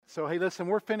So, hey, listen,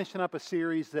 we're finishing up a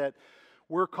series that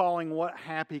we're calling What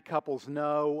Happy Couples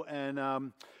Know.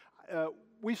 And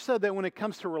we've said that when it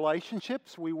comes to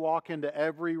relationships, we walk into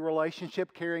every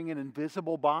relationship carrying an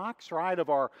invisible box, right, of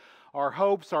our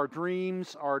hopes, our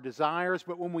dreams, our desires.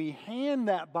 But when we hand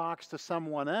that box to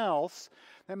someone else,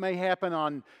 that may happen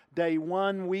on day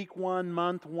one, week one,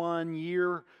 month one,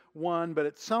 year one, but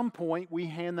at some point we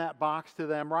hand that box to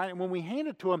them, right? And when we hand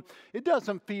it to them, it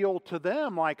doesn't feel to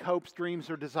them like hopes, dreams,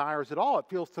 or desires at all. It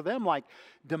feels to them like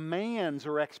demands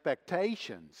or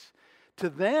expectations. To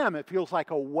them, it feels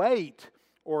like a weight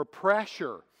or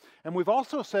pressure. And we've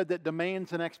also said that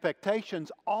demands and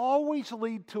expectations always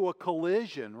lead to a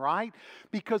collision, right?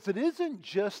 Because it isn't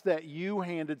just that you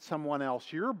handed someone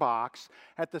else your box.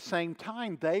 At the same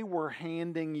time, they were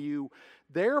handing you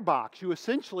their box. You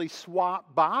essentially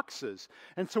swap boxes.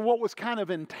 And so what was kind of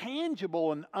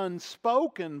intangible and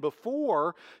unspoken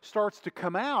before starts to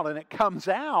come out, and it comes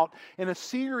out in a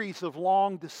series of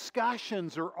long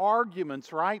discussions or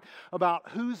arguments, right? About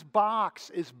whose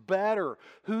box is better,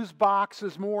 whose box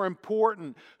is more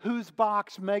important, whose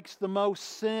box makes the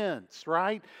most sense,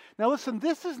 right? Now listen,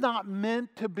 this is not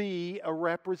meant to be a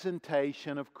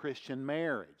representation of Christian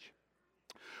marriage.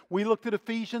 We looked at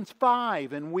Ephesians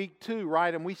 5 in week 2,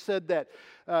 right? And we said that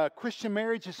Christian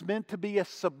marriage is meant to be a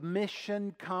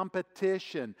submission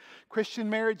competition. Christian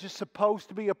marriage is supposed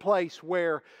to be a place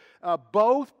where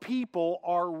both people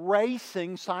are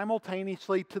racing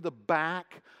simultaneously to the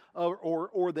back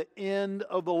or the end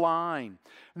of the line.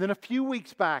 And then a few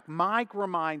weeks back, Mike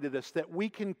reminded us that we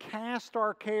can cast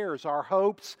our cares, our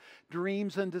hopes,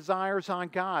 dreams, and desires on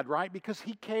God, right? Because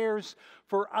He cares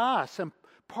for us. And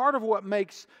part of what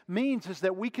means is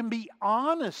that we can be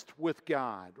honest with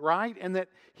God, right? And that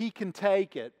He can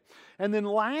take it. And then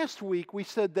last week we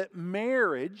said that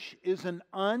marriage is an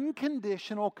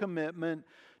unconditional commitment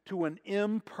to an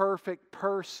imperfect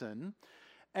person,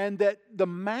 and that the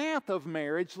math of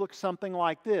marriage looks something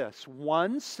like this: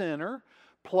 one sinner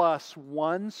plus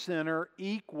one sinner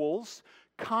equals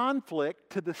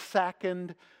conflict to the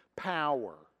second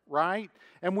power. Right?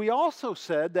 And we also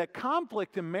said that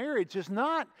conflict in marriage is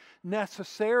not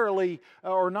necessarily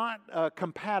or not a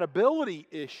compatibility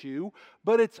issue,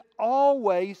 but it's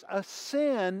always a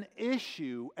sin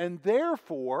issue. And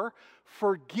therefore,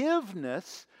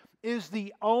 forgiveness is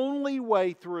the only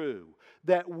way through.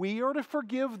 That we are to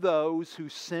forgive those who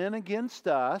sin against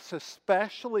us,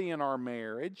 especially in our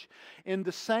marriage, in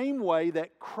the same way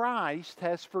that Christ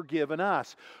has forgiven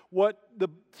us. What the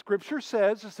Scripture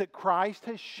says is that Christ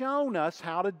has shown us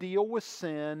how to deal with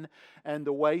sin, and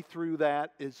the way through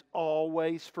that is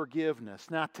always forgiveness.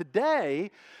 Now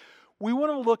today, we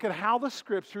want to look at how the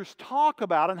Scriptures talk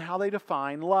about and how they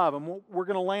define love. And we're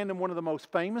going to land in one of the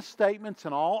most famous statements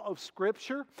in all of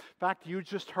Scripture. In fact, you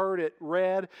just heard it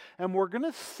read. And we're going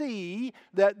to see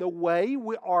that the way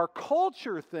our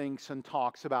culture thinks and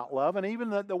talks about love, and even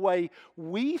the way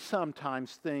we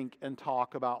sometimes think and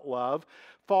talk about love,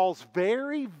 falls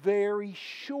very, very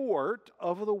short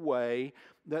of the way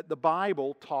that the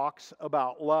Bible talks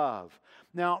about love.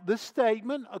 Now, this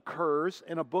statement occurs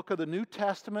in a book of the New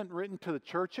Testament written to the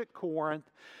church at Corinth.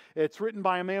 It's written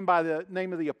by a man by the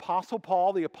name of the Apostle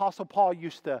Paul. The Apostle Paul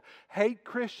used to hate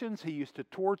Christians. He used to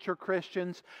torture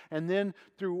Christians. And then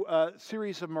through a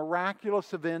series of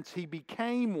miraculous events, he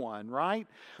became one, right?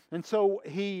 And so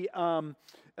he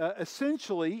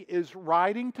essentially is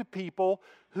writing to people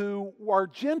who are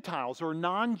Gentiles or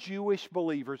non-Jewish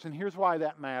believers. And here's why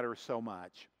that matters so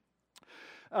much.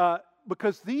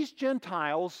 Because these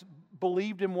Gentiles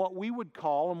believed in what we would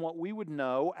call and what we would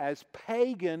know as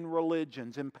pagan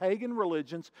religions. In pagan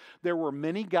religions, there were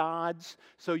many gods.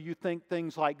 So you think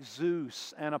things like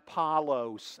Zeus and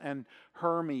Apollos and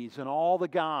Hermes and all the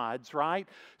gods, right?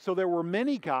 So there were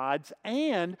many gods,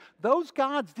 and those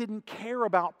gods didn't care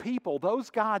about people.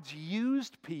 Those gods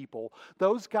used people.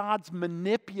 Those gods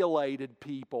manipulated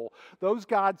people. Those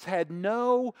gods had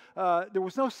there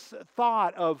was no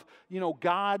thought of,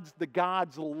 the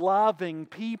gods loving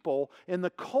people in the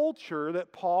culture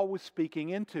that Paul was speaking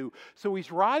into. So he's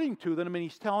writing to them and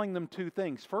he's telling them two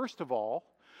things. First of all,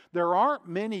 there aren't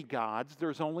many gods,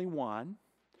 there's only one.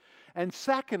 And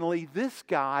secondly, this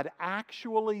God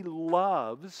actually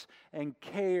loves and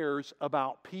cares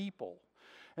about people.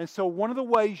 And so one of the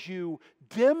ways you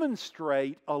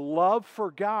demonstrate a love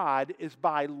for God is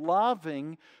by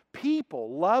loving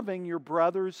people, loving your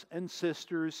brothers and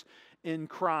sisters in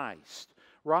Christ,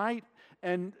 right?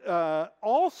 And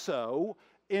also,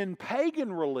 in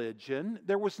pagan religion,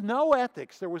 there was no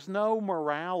ethics, there was no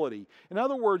morality. In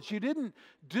other words, you didn't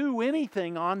do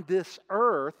anything on this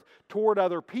earth toward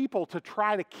other people to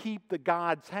try to keep the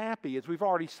gods happy. As we've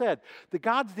already said, the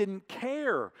gods didn't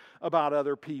care about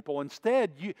other people.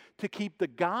 Instead, to keep the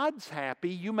gods happy,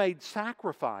 you made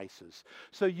sacrifices.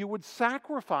 So you would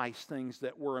sacrifice things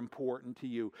that were important to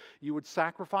you. You would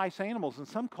sacrifice animals. In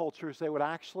some cultures, they would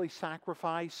actually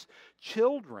sacrifice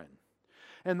children.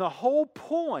 And the whole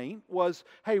point was,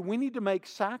 hey, we need to make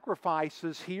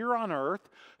sacrifices here on earth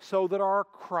so that our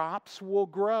crops will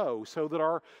grow, so that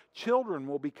our children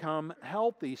will become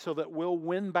healthy, so that we'll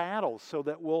win battles, so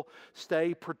that we'll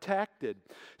stay protected.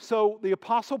 So the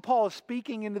Apostle Paul is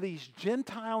speaking into these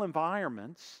Gentile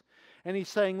environments, and he's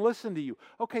saying, listen to you.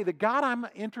 Okay, the God I'm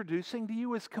introducing to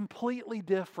you is completely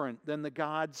different than the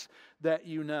gods that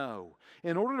you know.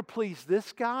 In order to please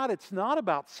this God, it's not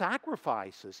about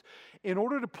sacrifices. In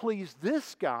order to please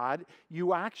this God,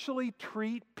 you actually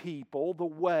treat people the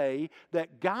way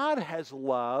that God has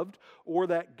loved or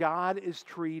that God is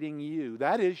treating you.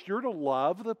 That is, you're to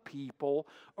love the people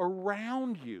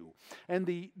around you. And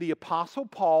the Apostle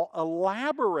Paul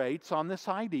elaborates on this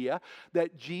idea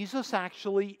that Jesus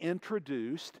actually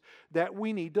introduced that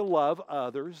we need to love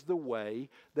others the way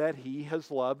that He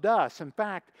has loved us. In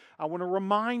fact, I want to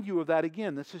remind you of that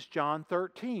again. This is John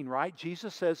 13, right?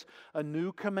 Jesus says, "A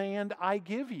new command I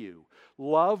give you,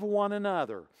 love one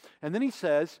another." And then He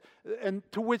says, and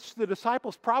to which the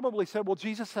disciples probably said, well,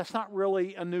 Jesus, that's not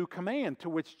really a new command. To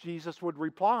which Jesus would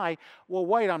reply, well,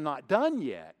 wait, I'm not done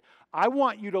yet. I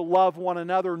want you to love one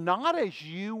another not as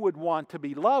you would want to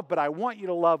be loved, but I want you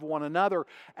to love one another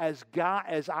as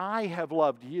I have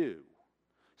loved you.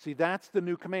 See, that's the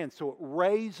new command. So it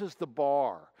raises the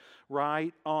bar,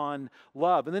 right, on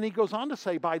love. And then he goes on to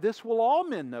say, by this will all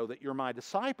men know that you're my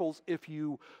disciples if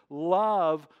you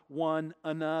love one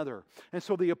another. And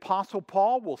so the Apostle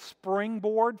Paul will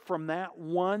springboard from that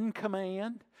one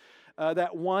command,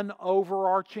 that one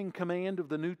overarching command of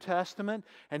the New Testament,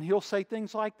 and he'll say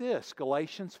things like this,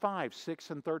 Galatians 5, 6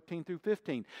 and 13 through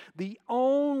 15. The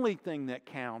only thing that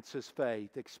counts is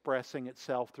faith expressing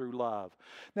itself through love.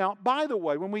 Now, by the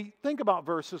way, when we think about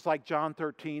verses like John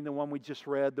 13, the one we just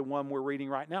read, the one we're reading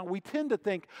right now, we tend to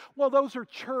think, well, those are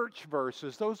church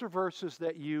verses. Those are verses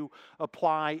that you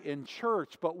apply in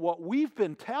church. But what we've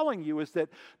been telling you is that,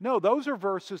 no, those are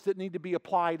verses that need to be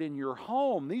applied in your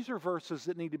home. These are verses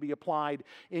that need to be applied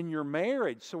in your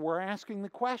marriage. So we're asking the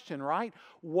question, right?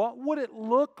 What would it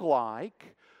look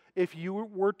like if you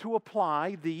were to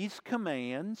apply these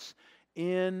commands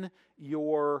in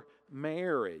your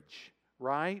marriage,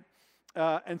 right?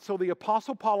 And so the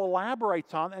Apostle Paul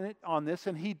elaborates on this,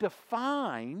 and he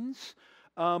defines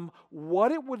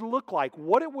what it would look like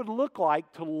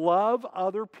to love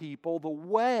other people the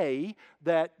way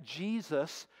that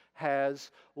Jesus has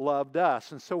loved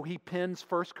us. And so he pens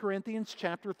 1 Corinthians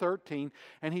chapter 13,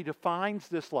 and he defines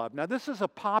this love. Now, this is a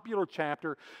popular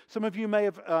chapter. Some of you may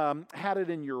have had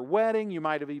it in your wedding. You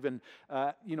might have even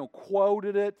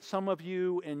quoted it. Some of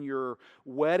you in your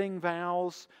wedding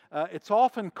vows. It's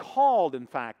often called, in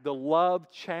fact, the love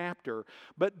chapter.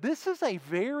 But this is a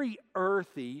very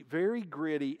earthy, very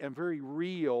gritty, and very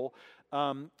real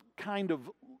kind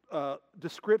of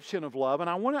description of love. And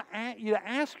I want you to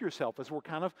ask yourself as we're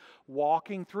kind of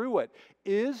walking through it,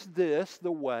 is this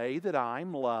the way that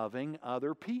I'm loving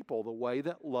other people, the way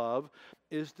that love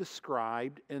is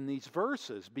described in these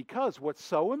verses? Because what's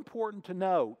so important to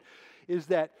note is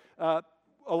that a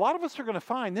lot of us are going to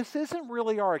find this isn't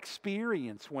really our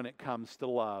experience when it comes to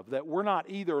love, that we're not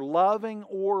either loving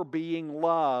or being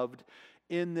loved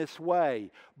in this way.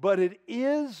 But it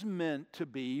is meant to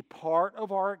be part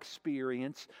of our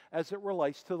experience as it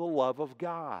relates to the love of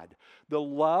God. The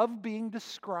love being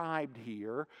described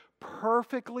here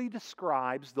perfectly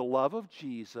describes the love of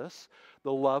Jesus,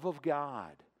 the love of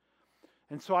God.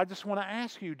 And so I just want to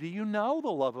ask you, do you know the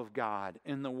love of God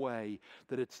in the way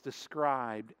that it's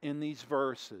described in these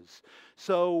verses?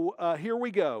 So here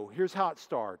we go. Here's how it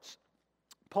starts.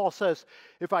 Paul says,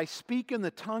 if I speak in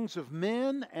the tongues of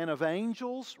men and of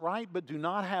angels, right, but do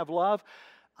not have love,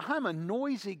 I'm a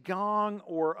noisy gong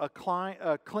or a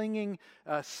clanging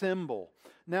cymbal.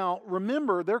 Now,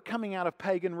 remember, they're coming out of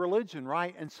pagan religion,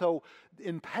 right? And so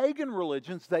in pagan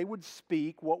religions, they would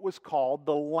speak what was called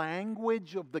the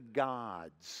language of the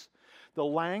gods. the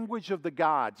language of the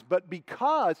gods. But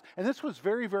because, and this was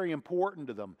very, very important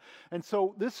to them, and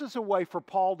so this is a way for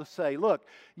Paul to say, look,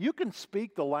 you can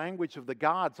speak the language of the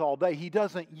gods all day. He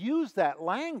doesn't use that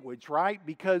language, right?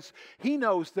 Because he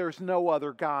knows there's no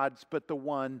other gods but the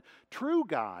one true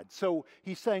God. So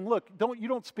he's saying, look, you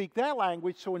don't speak that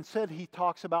language. So instead he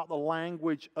talks about the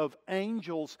language of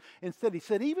angels. Instead he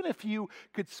said, even if you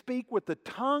could speak with the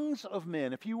tongues of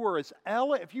men, if you were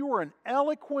an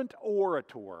eloquent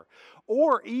orator,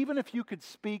 or even if you could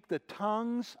speak the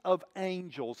tongues of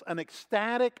angels, an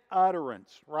ecstatic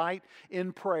utterance, right,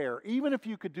 in prayer, even if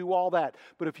you could do all that,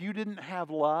 but if you didn't have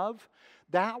love,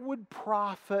 that would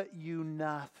profit you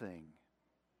nothing.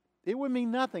 It would mean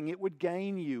nothing. It would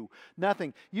gain you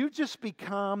nothing. You just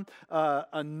become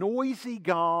a noisy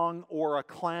gong or a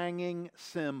clanging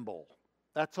cymbal.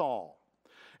 That's all.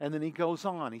 And then he goes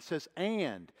on. He says,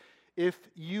 and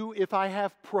if I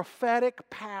have prophetic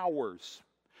powers.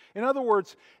 In other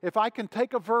words, if I can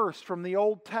take a verse from the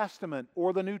Old Testament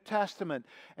or the New Testament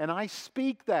and I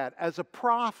speak that as a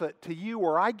prophet to you,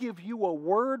 or I give you a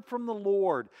word from the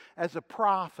Lord as a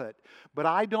prophet, but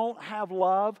I don't have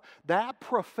love, that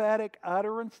prophetic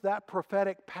utterance, that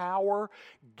prophetic power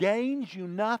gains you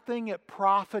nothing, it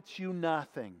profits you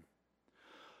nothing.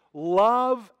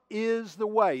 Love is the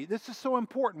way. This is so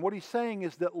important. What he's saying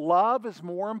is that love is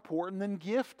more important than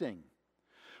gifting.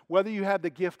 Whether you have the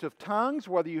gift of tongues,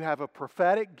 whether you have a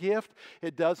prophetic gift,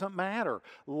 it doesn't matter.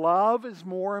 Love is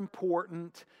more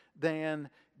important than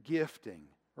gifting,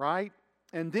 right?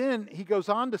 And then he goes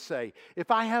on to say,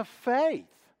 if I have faith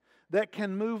that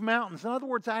can move mountains. In other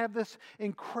words, I have this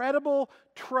incredible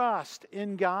trust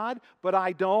in God, but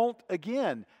I don't,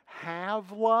 again,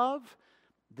 have love,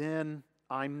 then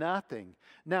I'm nothing.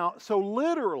 Now, so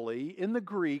literally in the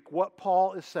Greek, what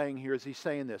Paul is saying here is he's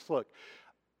saying this, look,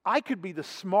 I could be the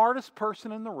smartest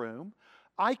person in the room.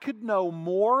 I could know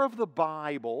more of the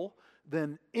Bible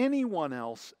than anyone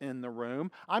else in the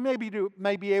room. I may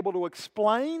be able to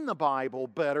explain the Bible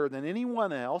better than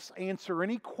anyone else, answer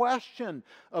any question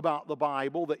about the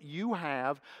Bible that you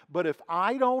have, but if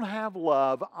I don't have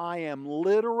love, I am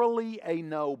literally a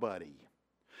nobody.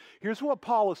 Here's what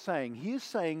Paul is saying. He is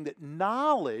saying that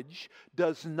knowledge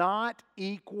does not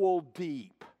equal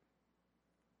deep.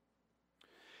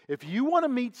 If you want to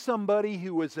meet somebody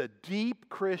who is a deep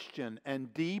Christian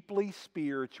and deeply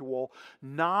spiritual,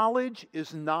 knowledge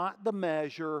is not the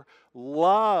measure.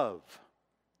 Love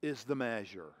is the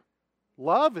measure.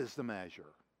 Love is the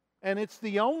measure. And it's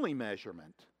the only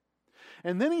measurement.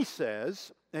 And then he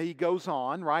says, he goes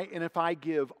on, right? And if I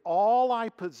give all I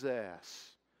possess.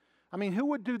 I mean, who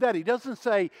would do that? He doesn't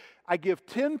say, I give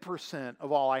 10%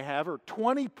 of all I have or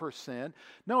 20%.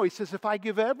 No, he says, if I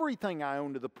give everything I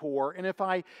own to the poor, and if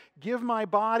I give my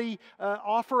body,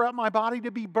 offer up my body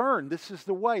to be burned. This is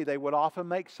the way they would often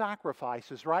make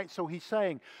sacrifices, right? So he's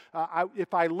saying,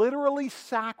 if I literally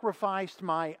sacrificed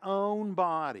my own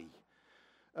body,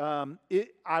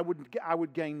 I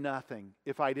would gain nothing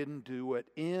if I didn't do it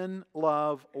in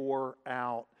love or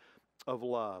out of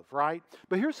love, right?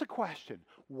 But here's the question.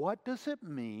 What does it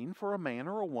mean for a man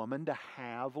or a woman to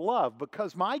have love?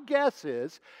 Because my guess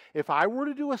is, if I were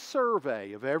to do a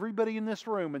survey of everybody in this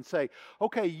room and say,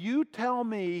 okay, you tell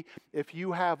me if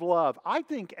you have love, I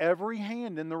think every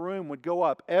hand in the room would go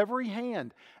up. Every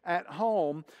hand at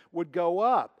home would go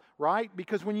up, right?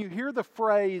 Because when you hear the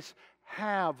phrase,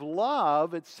 have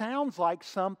love, it sounds like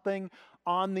something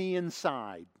on the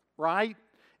inside, right?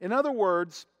 In other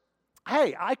words,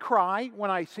 hey, I cry when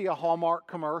I see a Hallmark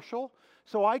commercial,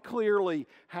 so I clearly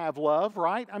have love,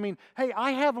 right? I mean, hey,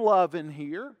 I have love in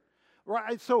here,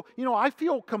 right? So, I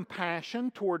feel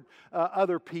compassion toward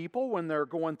other people when they're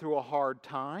going through a hard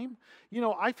time.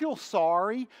 I feel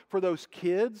sorry for those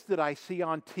kids that I see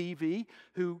on TV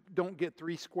who don't get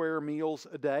 3 square meals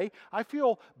a day. I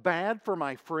feel bad for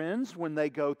my friends when they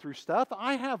go through stuff.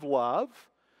 I have love.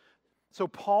 So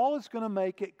Paul is going to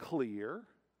make it clear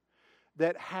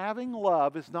that having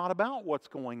love is not about what's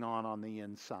going on the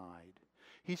inside.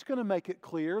 He's going to make it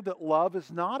clear that love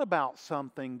is not about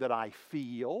something that I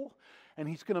feel, and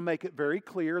he's going to make it very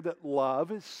clear that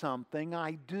love is something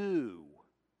I do.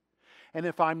 And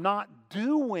if I'm not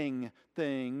doing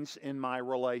things in my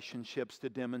relationships to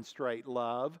demonstrate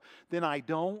love, then I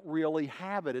don't really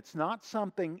have it. It's not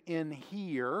something in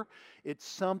here. It's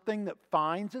something that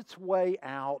finds its way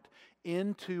out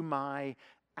into my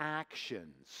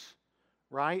actions.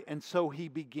 Right? And so he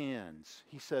begins.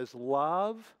 He says,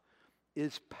 love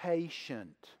is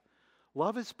patient.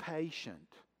 Love is patient.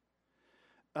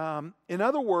 In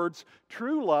other words,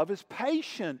 true love is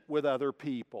patient with other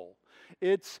people.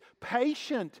 It's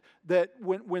patient that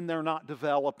when they're not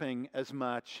developing as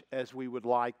much as we would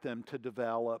like them to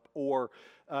develop. Or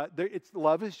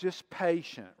love is just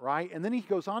patient, right? And then he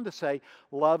goes on to say,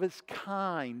 love is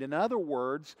kind. In other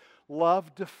words,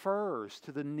 love defers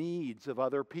to the needs of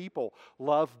other people.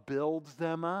 Love builds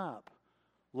them up.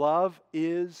 Love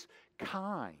is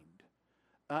kind.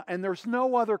 And there's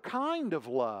no other kind of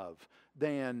love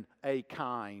than a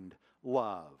kind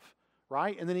love,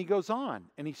 right? And then he goes on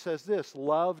and he says this,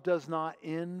 love does not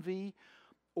envy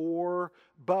or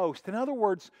boast. In other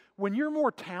words, when you're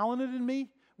more talented than me,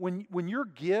 when your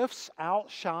gifts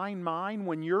outshine mine,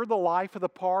 when you're the life of the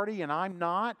party and I'm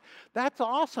not, that's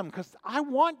awesome, because I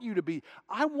want you to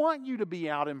be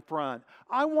out in front.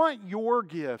 I want your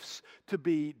gifts to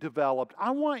be developed.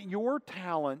 I want your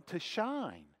talent to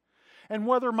shine. And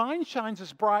whether mine shines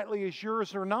as brightly as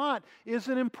yours or not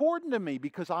isn't important to me,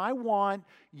 because I want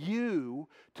you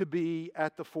to be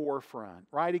at the forefront.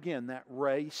 Right? Again, that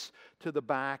race to the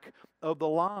back of the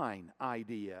line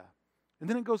idea. And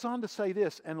then it goes on to say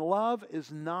this, and love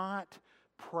is not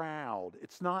proud.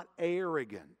 It's not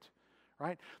arrogant.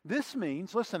 Right? This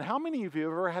means, listen, how many of you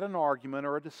have ever had an argument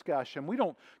or a discussion? We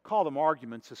don't call them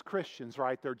arguments as Christians,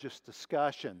 right? They're just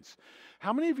discussions.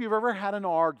 How many of you have ever had an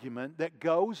argument that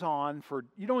goes on for,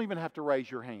 you don't even have to raise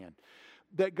your hand,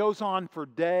 that goes on for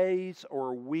days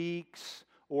or weeks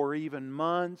or even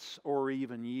months or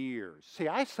even years? See,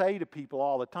 I say to people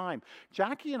all the time,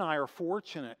 Jackie and I are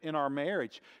fortunate in our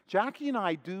marriage. Jackie and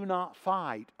I do not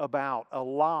fight about a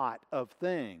lot of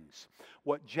things.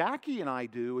 What Jackie and I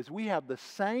do is we have the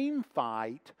same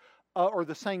fight or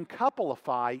the same couple of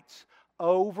fights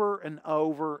over and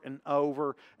over and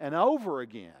over and over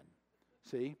again.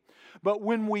 See? But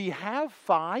when we have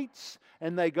fights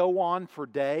and they go on for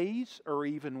days or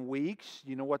even weeks,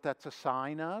 you know what that's a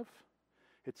sign of?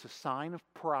 It's a sign of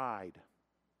pride.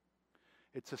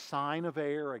 It's a sign of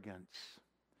arrogance.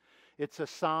 It's a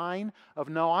sign of,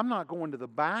 no, I'm not going to the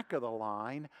back of the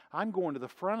line. I'm going to the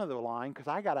front of the line because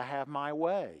I got to have my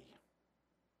way.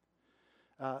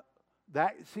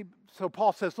 So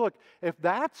Paul says, look, if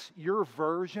that's your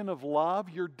version of love,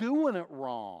 you're doing it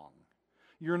wrong.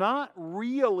 You're not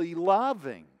really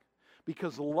loving,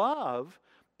 because love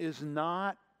is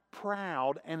not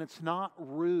proud and it's not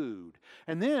rude.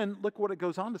 And then look what it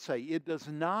goes on to say. It does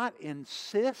not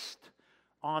insist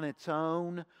on its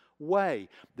own way.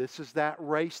 This is that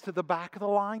race to the back of the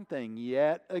line thing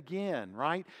yet again,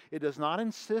 right? It does not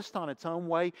insist on its own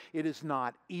way. It is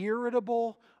not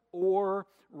irritable or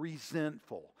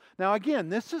resentful. Now again,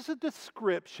 this is a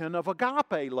description of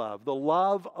agape love, the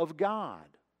love of God.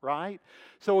 Right?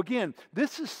 So again,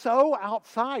 this is so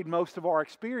outside most of our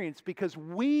experience because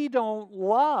we don't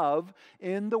love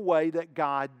in the way that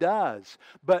God does.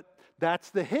 But that's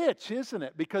the hitch, isn't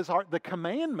it? Because the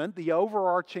commandment, the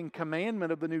overarching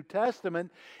commandment of the New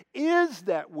Testament is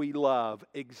that we love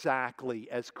exactly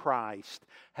as Christ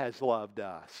has loved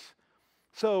us.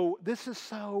 So this is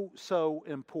so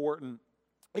important.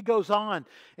 It goes on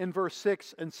in verse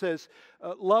 6 and says,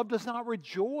 love does not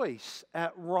rejoice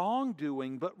at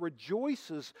wrongdoing, but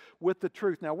rejoices with the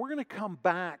truth. Now, we're going to come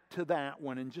back to that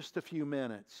one in just a few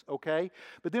minutes, okay?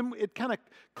 But then it kind of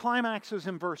climaxes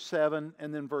in verse 7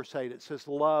 and then verse 8. It says,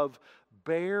 love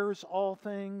bears all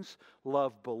things,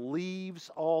 love believes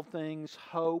all things,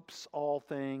 hopes all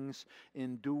things,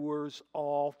 endures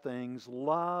all things.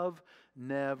 Love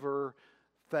never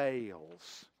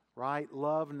fails. Right?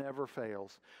 Love never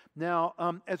fails. Now,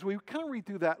 as we kind of read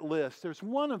through that list, there's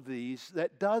one of these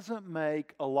that doesn't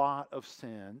make a lot of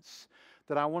sense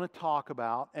that I want to talk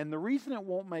about. And the reason it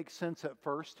won't make sense at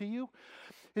first to you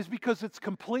is because it's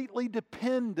completely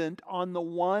dependent on the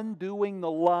one doing the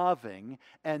loving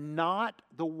and not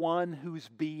the one who's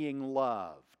being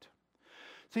loved.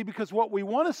 See, because what we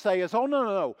want to say is, oh,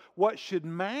 no. What should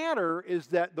matter is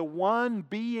that the one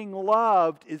being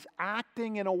loved is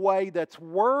acting in a way that's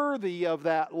worthy of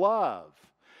that love.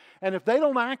 And if they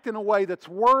don't act in a way that's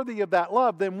worthy of that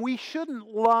love, then we shouldn't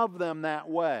love them that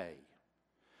way.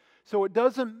 So it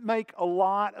doesn't make a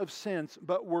lot of sense,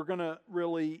 but we're going to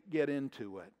really get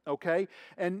into it, okay?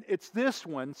 And it's this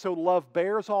one. So love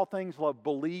bears all things, love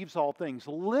believes all things.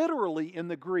 Literally in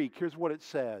the Greek, here's what it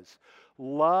says.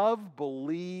 Love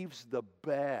believes the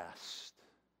best.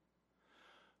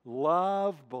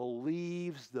 Love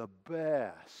believes the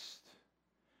best.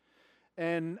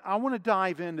 And I want to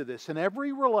dive into this. In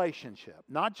every relationship,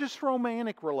 not just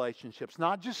romantic relationships,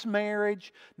 not just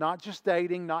marriage, not just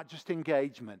dating, not just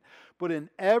engagement, but in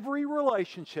every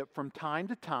relationship from time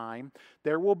to time,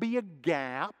 there will be a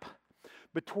gap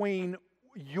between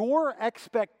your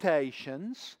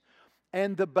expectations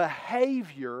and the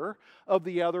behavior of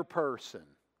the other person.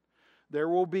 There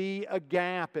will be a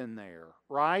gap in there,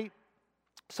 right?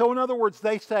 So in other words,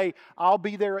 they say, I'll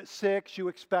be there at 6. You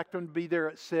expect them to be there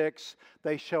at 6.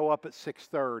 They show up at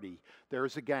 6:30.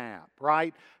 There's a gap,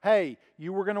 right? Hey,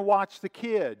 you were going to watch the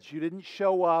kids. You didn't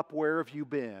show up. Where have you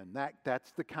been?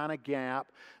 That's the kind of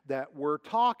gap that we're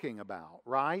talking about,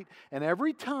 right? And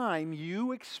every time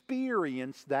you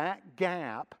experience that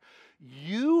gap,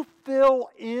 you fill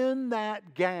in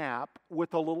that gap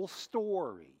with a little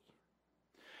story.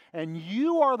 And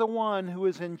you are the one who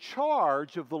is in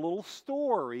charge of the little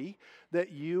story that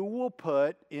you will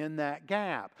put in that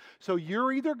gap. So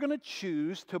you're either going to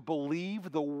choose to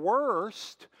believe the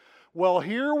worst. Well,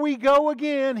 here we go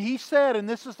again. He said, and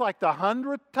this is like the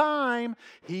 100th time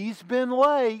he's been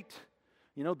late.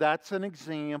 You know, that's an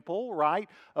example, right,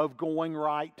 of going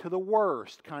right to the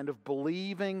worst, kind of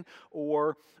believing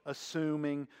or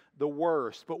assuming the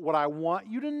worst. But what I want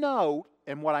you to note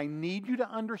and what I need you to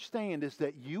understand is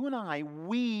that you and I,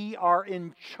 we are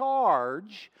in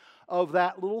charge of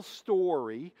that little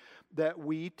story that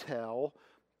we tell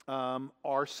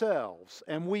ourselves.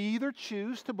 And we either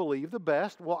choose to believe the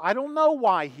best. Well, I don't know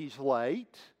why he's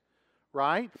late,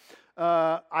 right?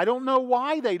 I don't know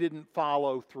why they didn't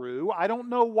follow through. I don't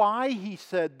know why he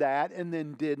said that and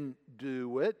then didn't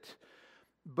do it.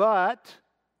 But,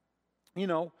 you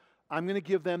know, I'm going to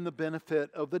give them the benefit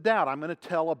of the doubt. I'm going to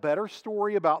tell a better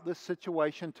story about this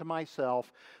situation to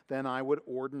myself than I would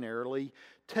ordinarily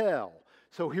tell.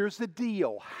 So here's the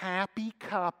deal. Happy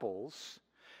couples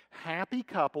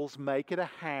make it a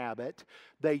habit.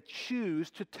 They choose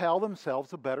to tell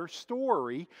themselves a better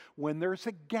story when there's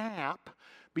a gap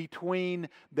between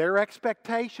their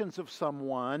expectations of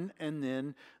someone and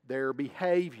then their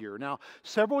behavior. Now,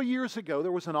 several years ago,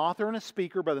 there was an author and a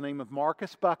speaker by the name of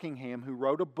Marcus Buckingham who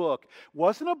wrote a book. It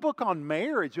wasn't a book on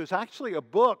marriage. It was actually a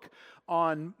book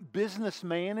on business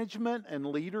management and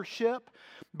leadership.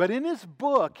 But in his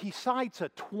book, he cites a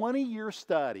 20-year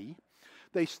study.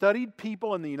 They studied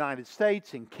people in the United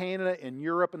States, in Canada, in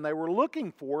Europe, and they were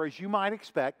looking for, as you might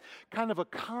expect, kind of a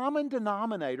common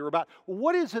denominator about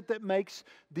what is it that makes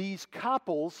these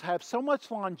couples have so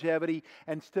much longevity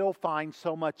and still find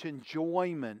so much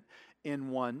enjoyment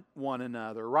in one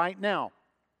another. Right now,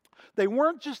 they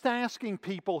weren't just asking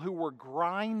people who were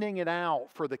grinding it out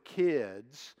for the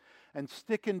kids and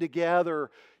sticking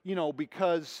together, you know,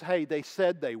 because, hey, they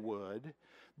said they would.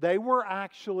 They were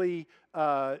actually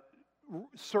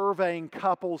surveying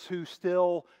couples who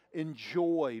still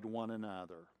enjoyed one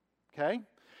another, okay?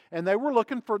 And they were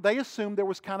looking for, they assumed there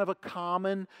was kind of a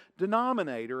common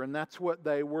denominator, and that's what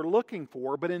they were looking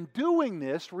for. But in doing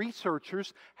this,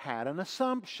 researchers had an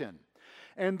assumption.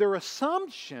 And their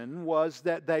assumption was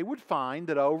that they would find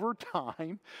that over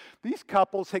time, these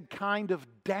couples had kind of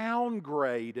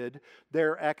downgraded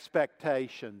their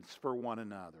expectations for one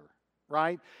another,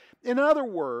 right? In other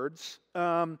words,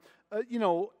 you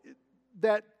know,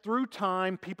 that through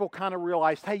time, people kind of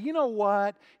realized, hey, you know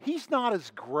what? He's not as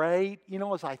great, you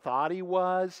know, as I thought he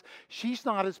was. She's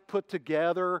not as put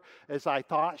together as I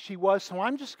thought she was. So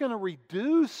I'm just going to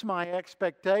reduce my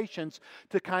expectations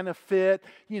to kind of fit,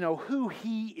 you know, who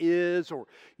he is or,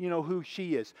 you know, who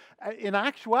she is. In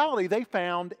actuality, they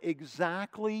found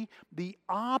exactly the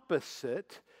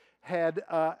opposite had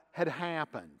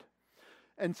happened.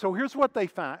 And so here's what they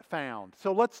found.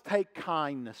 So let's take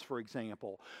kindness, for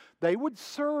example. They would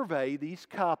survey these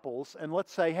couples and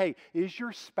let's say, hey, is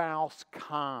your spouse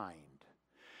kind?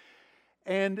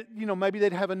 And, you know, maybe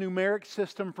they'd have a numeric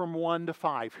system from 1 to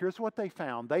 5. Here's what they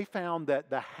found. They found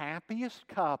that the happiest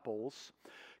couples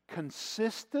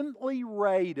consistently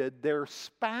rated their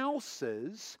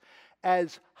spouses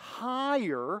as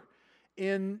higher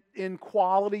in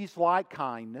qualities like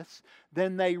kindness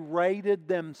than they rated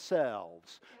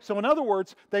themselves. So in other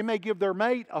words, they may give their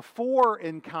mate a 4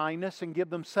 in kindness and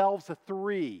give themselves a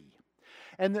 3.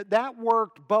 And that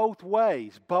worked both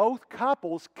ways. Both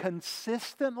couples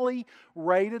consistently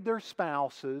rated their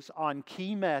spouses on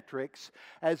key metrics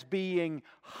as being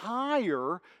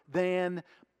higher than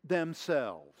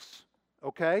themselves.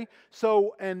 Okay?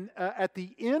 So, and at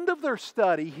the end of their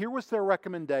study, here was their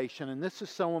recommendation, and this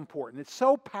is so important. It's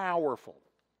so powerful.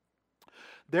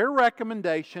 Their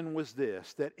recommendation was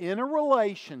this, that in a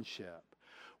relationship,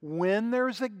 when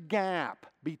there's a gap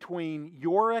between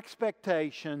your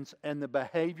expectations and the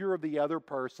behavior of the other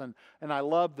person, and I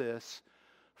love this,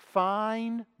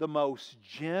 find the most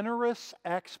generous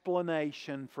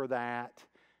explanation for that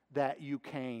you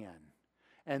can,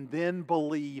 and then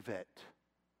believe it.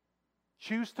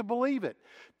 Choose to believe it.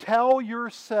 Tell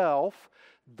yourself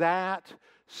that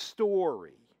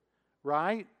story,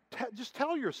 right? just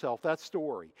tell yourself that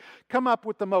story. Come up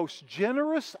with the most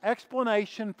generous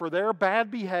explanation for their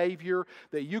bad behavior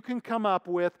that you can come up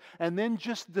with, and then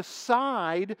just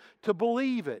decide to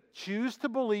believe it. Choose to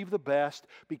believe the best,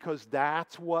 because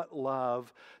that's what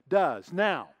love does.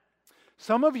 Now,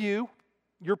 some of you,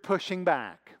 you're pushing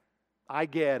back. I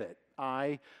get it.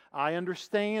 I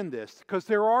understand this, because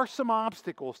there are some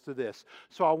obstacles to this.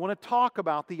 So I want to talk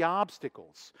about the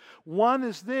obstacles. One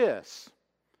is this.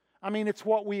 It's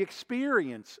what we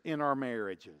experience in our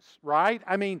marriages, right?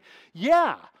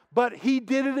 Yeah, but he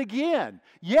did it again.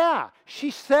 Yeah,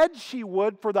 she said she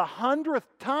would for the 100th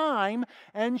time,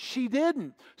 and she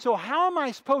didn't. So how am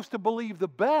I supposed to believe the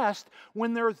best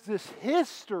when there's this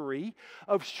history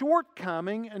of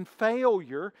shortcoming and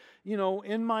failure,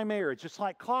 in my marriage? It's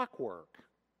like clockwork.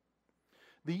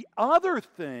 The other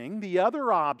thing, the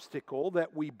other obstacle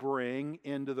that we bring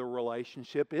into the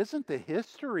relationship isn't the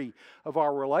history of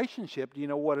our relationship. Do you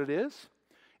know what it is?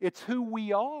 It's who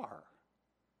we are.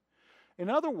 In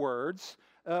other words,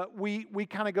 we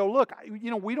kind of go, look,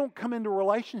 we don't come into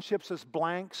relationships as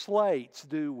blank slates,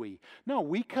 do we? No,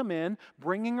 we come in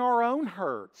bringing our own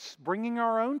hurts, bringing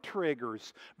our own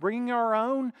triggers, bringing our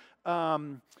own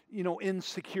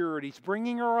insecurities,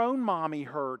 bringing our own mommy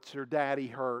hurts or daddy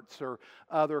hurts or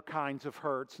other kinds of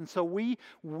hurts. And so we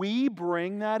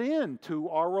bring that into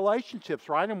our relationships,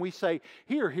 right? And we say,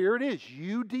 here it is.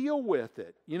 You deal with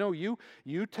it.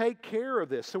 You take care of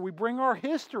this. So we bring our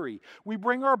history. We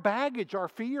bring our baggage, our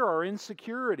fear, our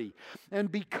insecurity.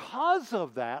 And because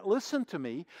of that, listen to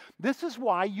me, this is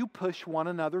why you push one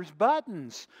another's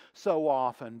buttons so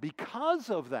often. Because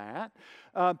of that,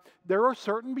 there are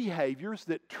certain behaviors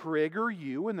that trigger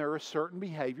you, and there are certain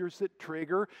behaviors that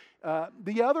trigger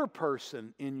the other person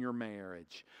in your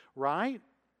marriage, right?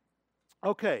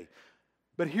 Okay,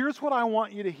 but here's what I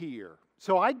want you to hear.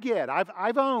 So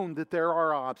I've owned that there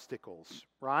are obstacles,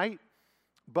 right?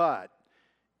 But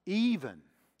even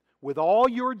with all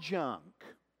your junk,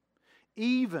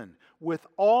 even with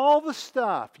all the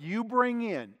stuff you bring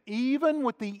in, even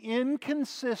with the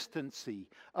inconsistency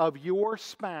of your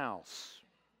spouse,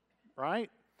 right?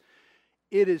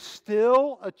 It is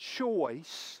still a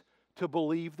choice to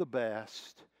believe the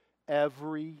best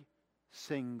every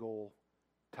single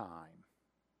time.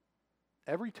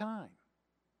 Every time.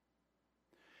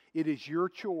 It is your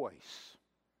choice.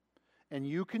 And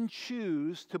you can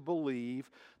choose to believe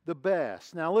the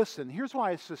best. Now listen, here's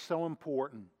why this is so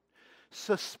important.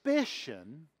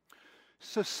 Suspicion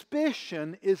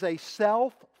is a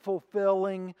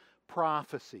self-fulfilling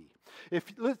prophecy.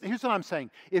 Here's what I'm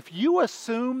saying. If you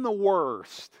assume the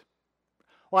worst,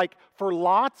 like for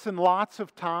lots and lots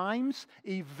of times,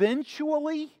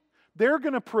 eventually they're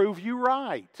going to prove you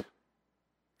right.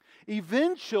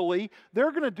 Eventually,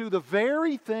 they're going to do the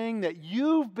very thing that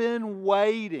you've been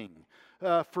waiting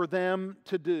for them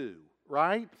to do,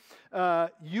 right?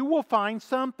 You will find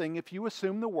something, if you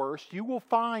assume the worst, you will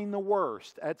find the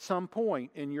worst at some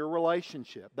point in your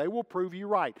relationship. They will prove you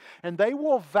right. And they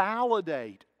will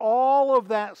validate all of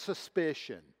that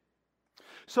suspicion.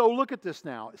 So look at this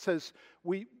now. It says,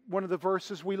 one of the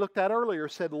verses we looked at earlier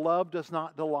said, love does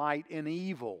not delight in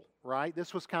evil, right?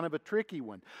 This was kind of a tricky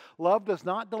one. Love does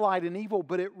not delight in evil,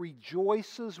 but it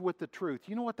rejoices with the truth.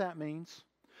 You know what that means?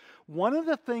 One of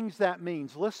the things that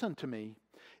means, listen to me,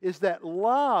 is that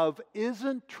love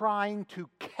isn't trying to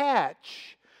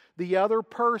catch the other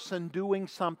person doing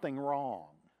something wrong.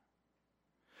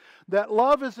 That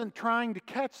love isn't trying to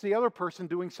catch the other person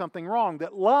doing something wrong.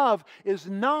 That love is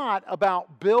not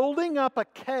about building up a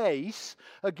case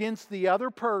against the other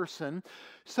person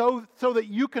so that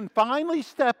you can finally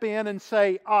step in and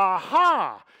say,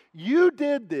 aha, you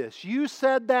did this, you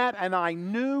said that, and I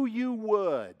knew you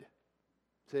would.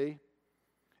 See?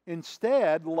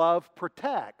 Instead, love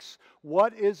protects.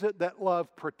 What is it that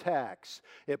love protects?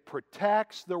 It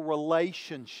protects the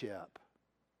relationship.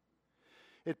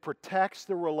 It protects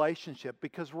the relationship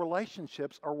because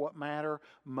relationships are what matter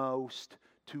most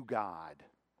to God.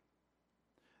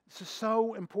 This is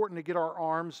so important to get our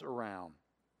arms around.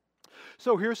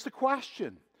 So here's the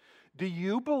question. Do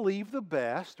you believe the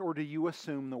best or do you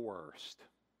assume the worst?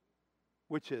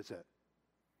 Which is it?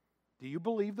 Do you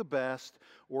believe the best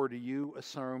or do you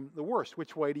assume the worst?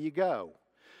 Which way do you go?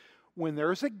 When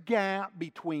there's a gap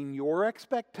between your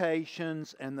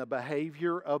expectations and the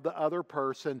behavior of the other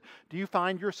person, do you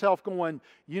find yourself going,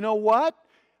 you know what?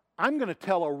 I'm going to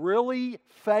tell a really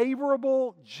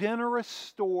favorable, generous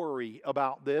story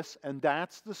about this, and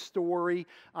that's the story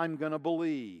I'm going to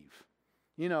believe.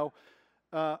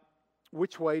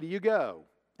 Which way do you go?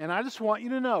 And I just want you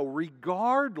to know,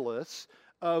 regardless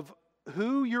of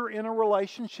who you're in a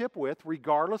relationship with,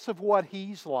 regardless of what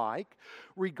he's like,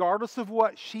 regardless of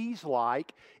what she's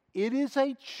like, it is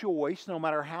a choice, no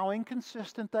matter how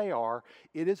inconsistent they are,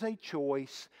 it is a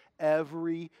choice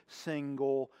every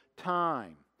single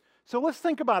time. So let's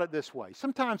think about it this way.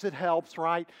 Sometimes it helps,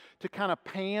 right, to kind of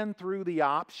pan through the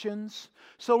options.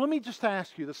 So let me just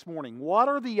ask you this morning, what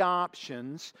are the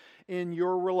options in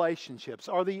your relationships?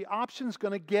 Are the options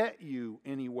going to get you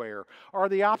anywhere? Are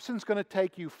the options going to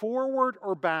take you forward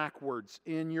or backwards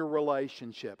in your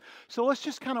relationship? So let's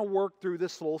just kind of work through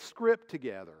this little script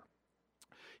together.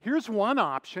 Here's one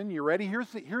option. You ready?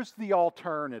 Here's the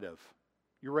alternative.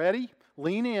 You ready?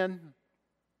 Lean in.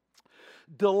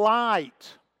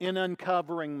 Delight in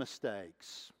uncovering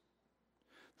mistakes.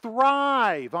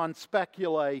 Thrive on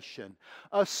speculation.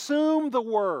 Assume the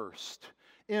worst.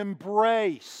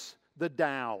 Embrace the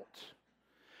doubt.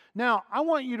 Now, I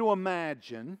want you to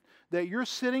imagine that you're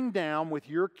sitting down with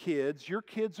your kids. Your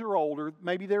kids are older.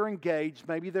 Maybe they're engaged.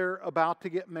 Maybe they're about to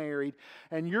get married.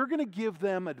 And you're going to give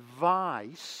them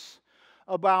advice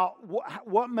about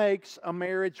what makes a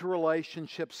marriage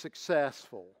relationship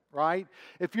successful, right?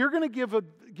 If you're going to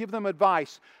give them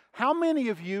advice, how many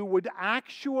of you would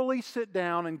actually sit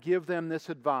down and give them this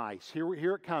advice?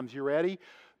 Here it comes. You ready?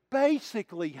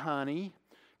 Basically, honey,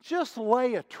 just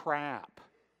lay a trap.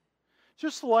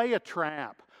 Just lay a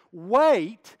trap.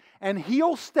 Wait, and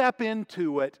he'll step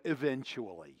into it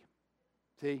eventually.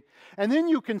 See? And then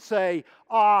you can say,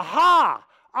 aha!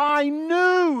 I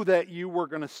knew that you were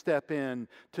going to step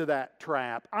into that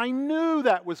trap. I knew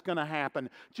that was going to happen.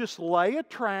 Just lay a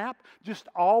trap. Just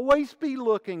always be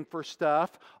looking for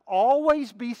stuff.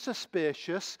 Always be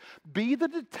suspicious. Be the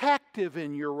detective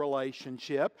in your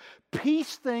relationship.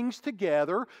 Piece things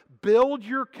together. Build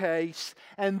your case.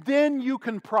 And then you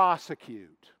can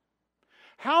prosecute.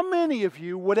 How many of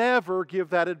you would ever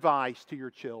give that advice to your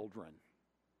children?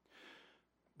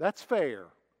 That's fair.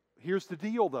 Here's the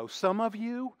deal, though. Some of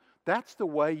you, that's the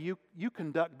way you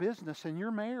conduct business in your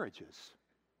marriages.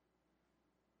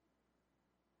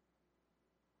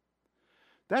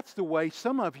 That's the way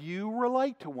some of you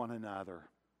relate to one another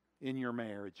in your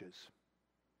marriages.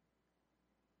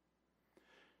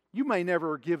 You may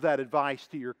never give that advice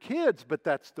to your kids, but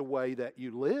that's the way that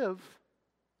you live.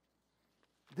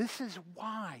 This is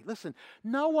why. Listen,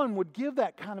 no one would give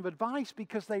that kind of advice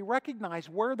because they recognize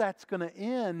where that's going to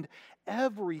end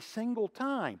every single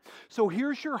time. So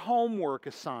here's your homework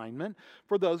assignment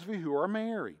for those of you who are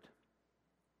married.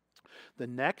 The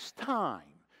next time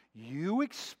you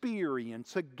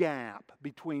experience a gap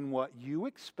between what you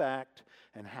expect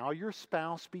and how your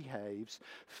spouse behaves,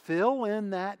 fill in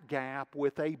that gap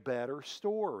with a better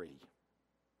story.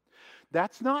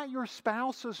 That's not your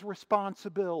spouse's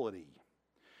responsibility.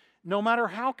 No matter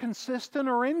how consistent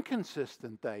or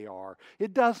inconsistent they are,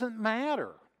 it doesn't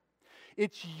matter.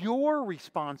 It's your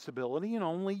responsibility and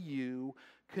only you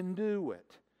can do it.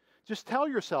 Just tell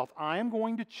yourself, I am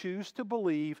going to choose to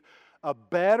believe a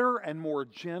better and more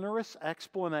generous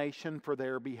explanation for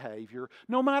their behavior,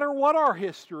 no matter what our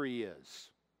history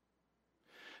is.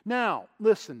 Now,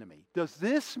 listen to me. Does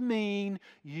this mean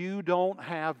you don't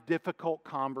have difficult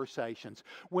conversations?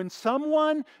 When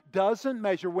someone doesn't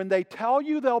measure, when they tell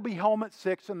you they'll be home at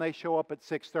 6 and they show up at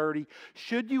 6:30,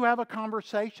 should you have a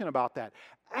conversation about that?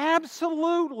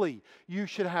 Absolutely, you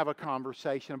should have a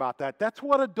conversation about that. That's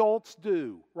what adults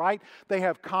do, right? They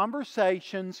have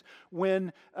conversations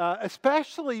when,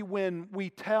 especially when we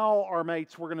tell our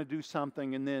mates we're going to do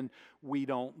something and then we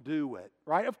don't do it,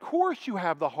 right? Of course you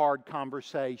have the hard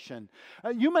conversation.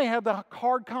 You may have the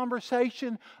hard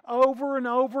conversation over and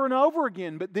over and over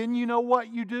again, but then you know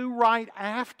what you do right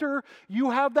after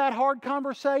you have that hard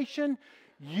conversation?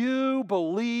 You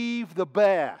believe the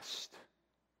best.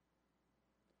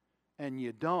 And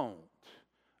you don't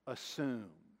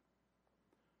assume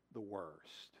the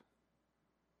worst.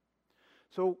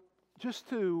 So just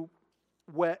to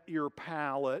whet your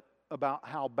palate about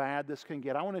how bad this can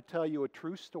get, I want to tell you a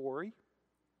true story.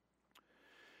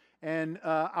 And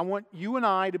I want you and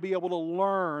I to be able to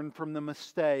learn from the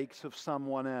mistakes of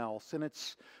someone else. And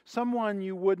it's someone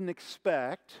you wouldn't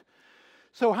expect.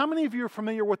 So how many of you are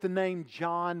familiar with the name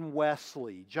John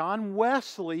Wesley? John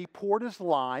Wesley poured his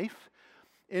life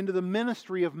into the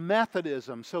ministry of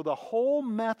Methodism. So the whole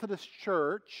Methodist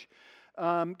Church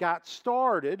got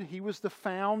started. He was the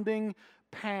founding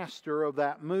pastor of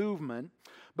that movement.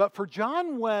 But for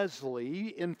John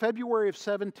Wesley, in February of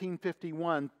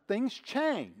 1751, things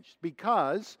changed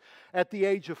because at the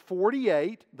age of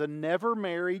 48, the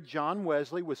never-married John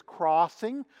Wesley was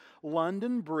crossing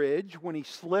London Bridge when he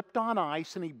slipped on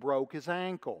ice and he broke his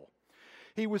ankle.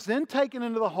 He was then taken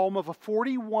into the home of a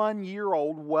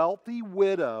 41-year-old wealthy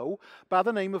widow by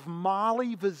the name of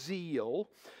Molly Vazile.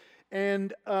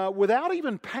 And without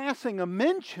even passing a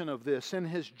mention of this in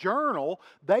his journal,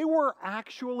 they were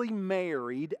actually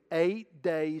married 8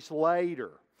 days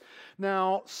later.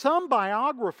 Now, some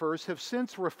biographers have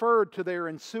since referred to their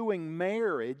ensuing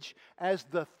marriage as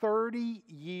the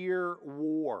 30-year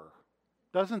war.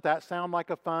 Doesn't that sound like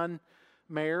a fun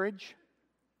marriage?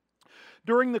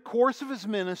 During the course of his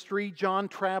ministry, John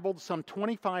traveled some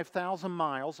 25,000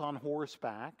 miles on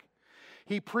horseback.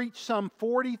 He preached some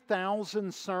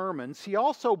 40,000 sermons. He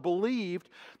also believed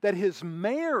that his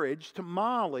marriage to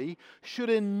Molly should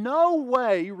in no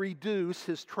way reduce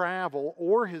his travel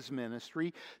or his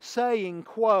ministry, saying,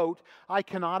 quote, "I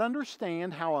cannot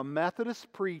understand how a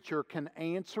Methodist preacher can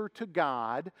answer to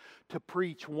God to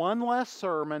preach one less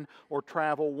sermon or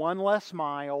travel one less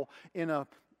mile in a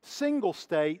single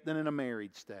state than in a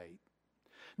married state."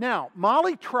 Now,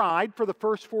 Molly tried for the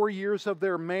first 4 years of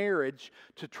their marriage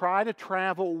to try to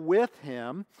travel with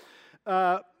him,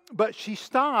 but she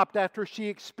stopped after she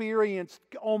experienced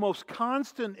almost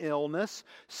constant illness,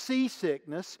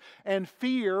 seasickness, and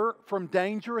fear from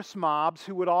dangerous mobs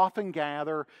who would often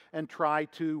gather and try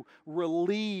to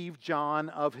relieve John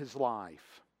of his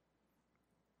life.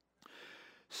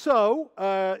 So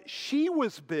she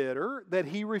was bitter that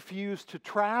he refused to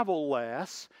travel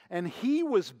less, and he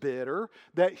was bitter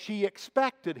that she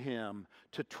expected him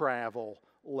to travel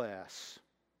less.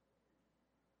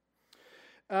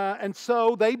 And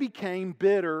so they became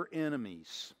bitter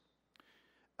enemies.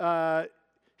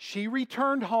 She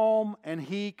returned home, and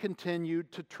he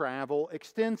continued to travel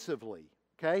extensively.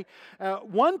 Okay?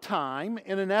 One time,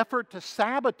 in an effort to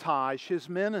sabotage his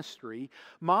ministry,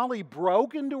 Molly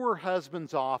broke into her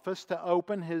husband's office to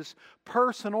open his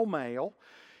personal mail.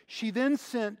 She then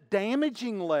sent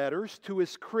damaging letters to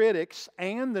his critics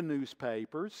and the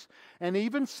newspapers, and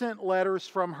even sent letters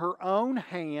from her own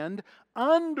hand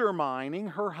undermining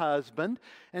her husband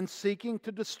and seeking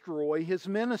to destroy his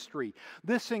ministry.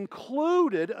 This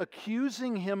included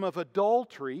accusing him of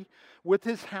adultery with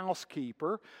his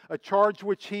housekeeper, a charge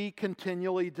which he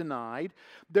continually denied.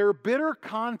 Their bitter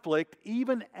conflict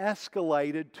even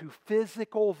escalated to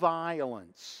physical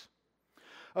violence.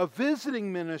 A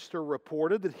visiting minister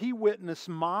reported that he witnessed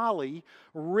Molly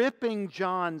ripping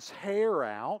John's hair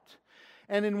out.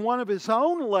 And in one of his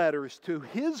own letters to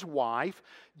his wife,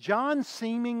 John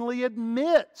seemingly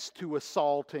admits to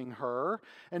assaulting her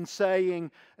and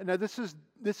saying, now this is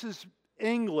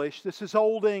English, this is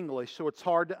Old English, so it's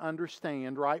hard to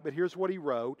understand, right? But here's what he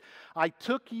wrote. "I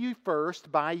took you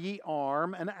first by ye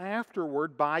arm, and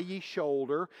afterward by ye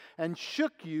shoulder, and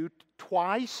shook you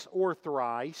twice or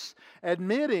thrice,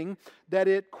 admitting that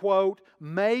it, quote,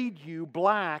 made you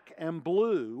black and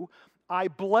blue. I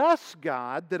bless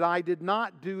God that I did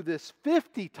not do this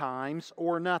 50 times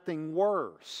or nothing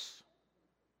worse."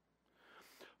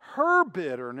 Her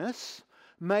bitterness,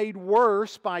 made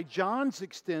worse by John's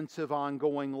extensive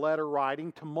ongoing letter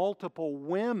writing to multiple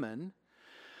women,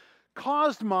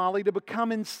 caused Molly to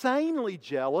become insanely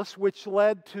jealous, which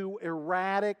led to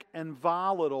erratic and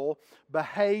volatile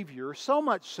behavior, so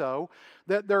much so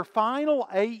that their final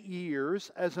 8 years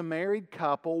as a married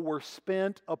couple were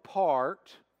spent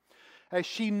apart, as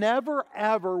she never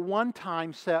ever one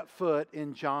time set foot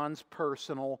in John's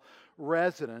personal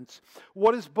residence.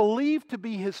 What is believed to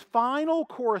be his final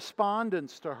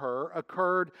correspondence to her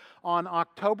occurred on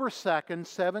October 2nd,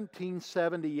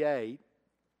 1778.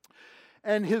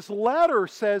 And his letter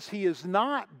says he is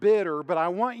not bitter, but I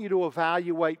want you to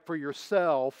evaluate for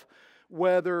yourself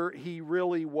whether he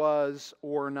really was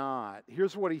or not.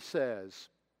 Here's what he says.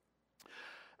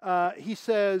 He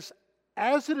says,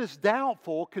 "As it is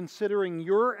doubtful, considering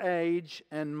your age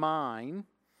and mine,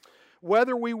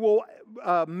 whether we will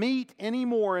meet any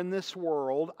more in this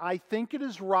world, I think it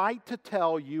is right to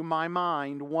tell you my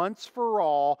mind once for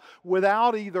all,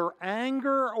 without either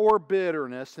anger or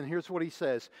bitterness." And here's what he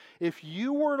says. "If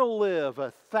you were to live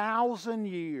 1,000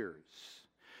 years,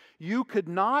 you could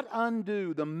not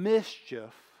undo the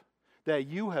mischief that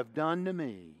you have done to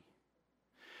me.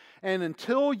 And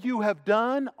until you have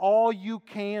done all you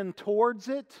can towards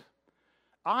it,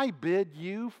 I bid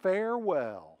you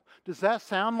farewell." Does that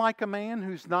sound like a man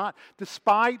who's not,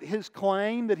 despite his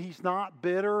claim that he's not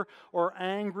bitter or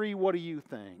angry, what do you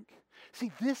think?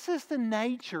 See, this is the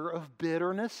nature of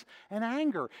bitterness and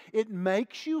anger. It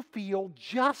makes you feel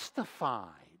justified.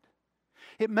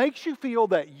 It makes you feel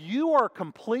that you are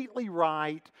completely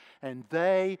right and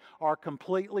they are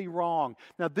completely wrong.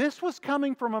 Now, this was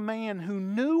coming from a man who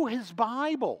knew his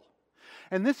Bible.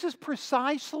 And this is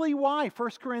precisely why 1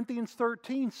 Corinthians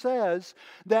 13 says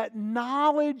that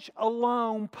knowledge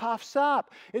alone puffs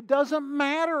up. It doesn't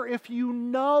matter if you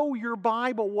know your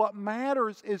Bible. What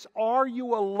matters is, are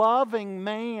you a loving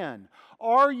man?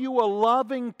 Are you a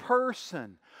loving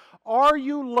person? Are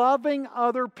you loving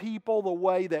other people the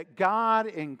way that God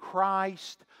in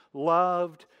Christ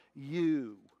loved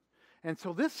you? And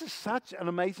so this is such an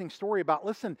amazing story about,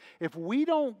 listen, if we're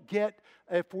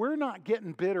not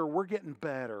getting bitter, we're getting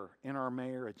better in our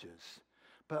marriages.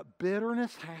 But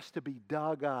bitterness has to be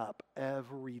dug up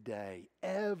every day,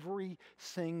 every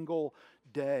single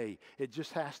day. It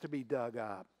just has to be dug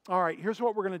up. All right, here's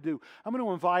what we're going to do. I'm going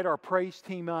to invite our praise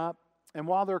team up, and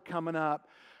while they're coming up,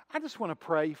 I just want to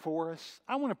pray for us.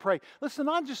 I want to pray, listen,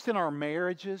 not just in our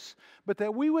marriages, but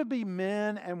that we would be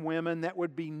men and women that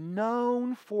would be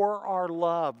known for our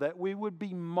love, that we would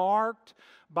be marked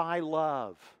by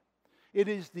love. It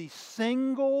is the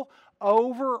single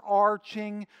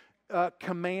overarching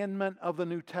commandment of the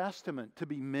New Testament, to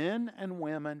be men and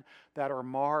women that are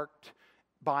marked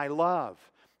by love.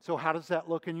 So how does that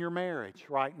look in your marriage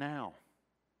right now?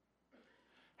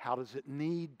 How does it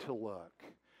need to look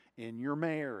in your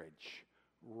marriage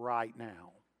right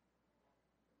now?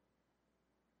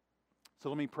 So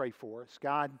let me pray for us.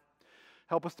 God,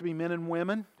 help us to be men and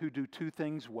women who do two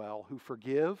things well, who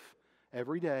forgive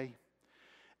every day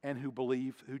and who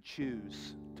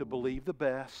choose to believe the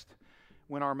best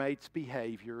when our mate's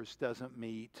behaviors doesn't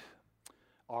meet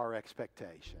our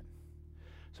expectation.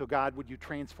 So God, would you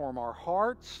transform our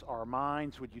hearts, our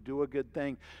minds? Would you do a good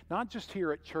thing, not just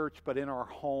here at church, but in our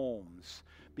homes,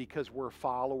 because we're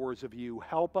followers of you.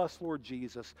 Help us, Lord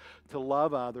Jesus, to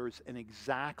love others in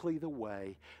exactly the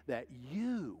way that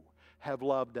you have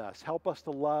loved us. Help us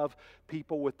to love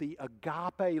people with the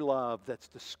agape love that's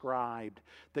described,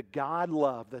 the God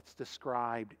love that's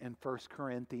described in 1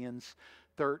 Corinthians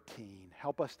 13.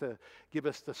 Help us to give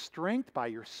us the strength by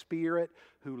your Spirit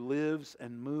who lives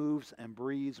and moves and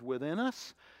breathes within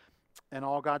us. And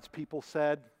all God's people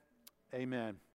said, amen.